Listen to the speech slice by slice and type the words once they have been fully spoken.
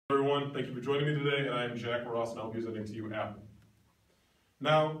Everyone, thank you for joining me today, and I am Jack Ross, and I'll be presenting to you Apple.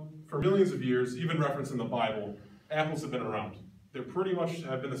 Now, for millions of years, even referenced in the Bible, apples have been around. They pretty much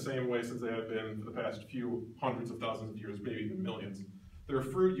have been the same way since they have been for the past few hundreds of thousands of years, maybe even millions. They're a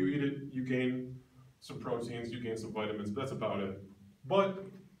fruit, you eat it, you gain some proteins, you gain some vitamins, but that's about it. But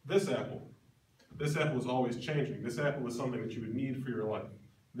this apple is always changing. This apple is something that you would need for your life.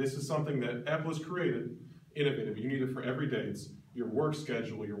 This is something that Apple has created, innovative. You need it for every day. It's your work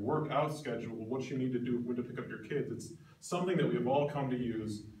schedule, your workout schedule, what you need to do when to pick up your kids. It's something that we've all come to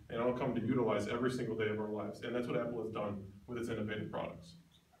use and all come to utilize every single day of our lives. And that's what Apple has done with its innovative products.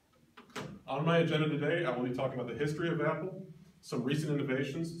 On my agenda today, I will be talking about the history of Apple, some recent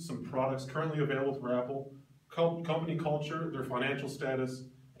innovations, some products currently available for Apple, company culture, their financial status,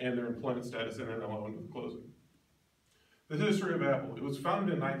 and their employment status, and then I'll end with closing. The history of Apple. It was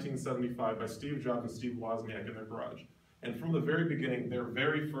founded in 1975 by Steve Jobs and Steve Wozniak in their garage. And from the very beginning, their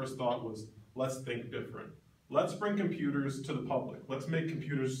very first thought was, let's think different. Let's bring computers to the public. Let's make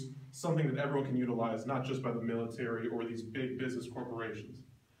computers something that everyone can utilize, not just by the military or these big business corporations.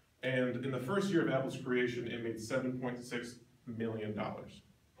 And in the first year of Apple's creation, it made $7.6 million.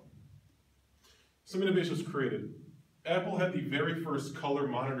 Some innovations created. Apple had the very first color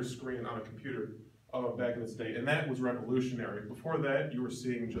monitor screen on a computer back in its day, and that was revolutionary. Before that, you were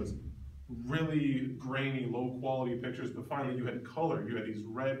seeing just really grainy, low-quality pictures, but finally you had color. You had these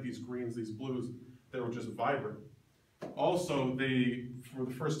red, these greens, these blues that were just vibrant. Also, they were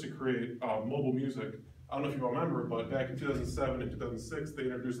the first to create mobile music. I don't know if you remember, but back in 2007 and 2006, they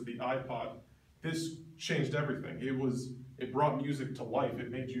introduced the iPod. This changed everything. It brought music to life.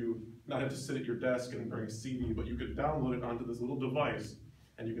 It made you not have to sit at your desk and bring a CD, but you could download it onto this little device,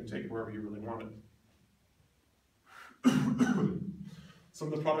 and you can take it wherever you really want it. Some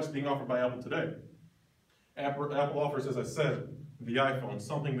of the products being offered by Apple today. Apple offers, as I said, the iPhone,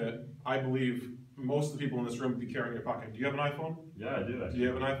 something that I believe most of the people in this room would be carrying in your pocket. Do you have an iPhone? Yeah, I do. Actually. Do you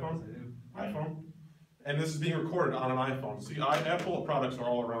have an iPhone? I do. iPhone? And this is being recorded on an iPhone. See, Apple products are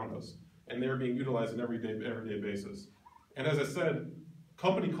all around us, and they're being utilized on an everyday basis. And as I said,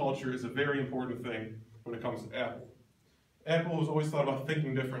 company culture is a very important thing when it comes to Apple. Apple has always thought about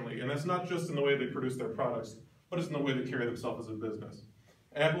thinking differently, and that's not just in the way they produce their products, but it's in the way they carry themselves as a business.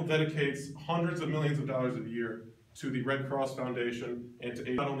 Apple dedicates hundreds of millions of dollars a year to the Red Cross Foundation and to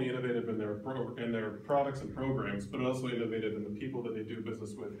not only innovative in their products and programs, but also innovative in the people that they do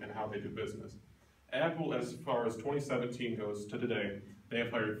business with and how they do business. Apple, as far as 2017 goes to today, they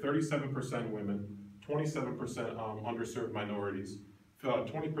have hired 37% women, 27% underserved minorities,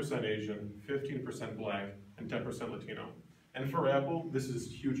 20% Asian, 15% Black, and 10% Latino. And for Apple, this is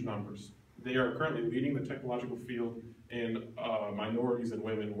huge numbers. They are currently leading the technological field in minorities and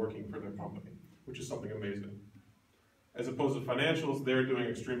women working for their company, which is something amazing. As opposed to financials, they're doing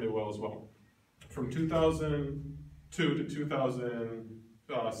extremely well as well. From 2002 to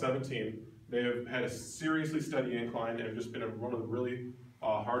 2017, they have had a seriously steady incline and have just been one of the really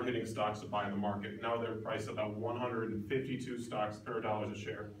hard-hitting stocks to buy in the market. Now they're priced about 152 stocks per $1 a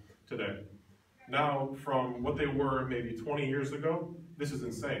share today. Now, from what they were maybe 20 years ago, this is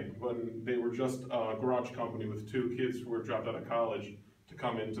insane. When they were just a garage company with two kids who were dropped out of college to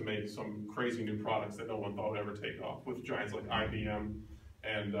come in to make some crazy new products that no one thought would ever take off, with giants like IBM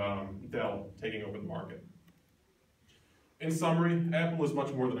and Dell taking over the market. In summary, Apple is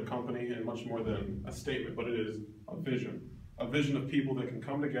much more than a company and much more than a statement, but it is a vision of people that can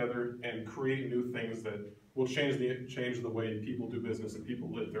come together and create new things that will change the way people do business and people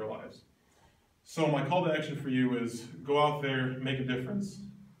live their lives. So my call to action for you is go out there, make a difference,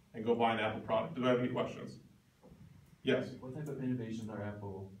 and go buy an Apple product. Do I have any questions? Yes? What type of innovations are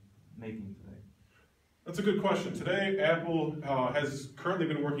Apple making today? That's a good question. Today, Apple has currently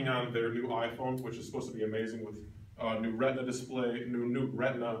been working on their new iPhone, which is supposed to be amazing with new Retina display, new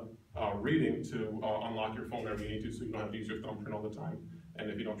Retina reading to unlock your phone whenever you need to, so you don't have to use your thumbprint all the time.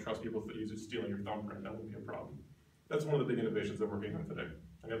 And if you don't trust people that use stealing your thumbprint, that won't be a problem. That's one of the big innovations they're working on today.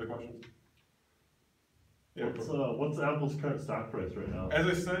 Any other questions? Yeah, what's Apple's current stock price right now? As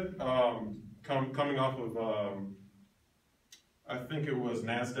I said, coming off of, I think it was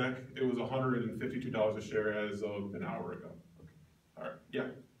NASDAQ, it was $152 a share as of an hour ago. All right,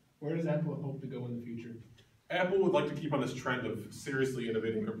 yeah. Where does Apple hope to go in the future? Apple would like to keep on this trend of seriously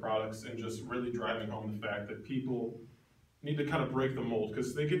innovating their products and just really driving home the fact that people need to kind of break the mold,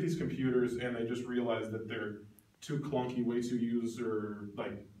 because they get these computers and they just realize that they're too clunky, way too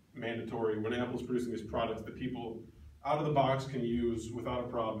mandatory. When Apple's producing these products that people out of the box can use without a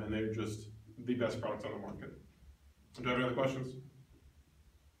problem, and they're just the best products on the market. Do you have any other questions?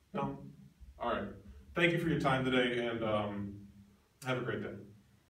 No? All right. Thank you for your time today, and have a great day.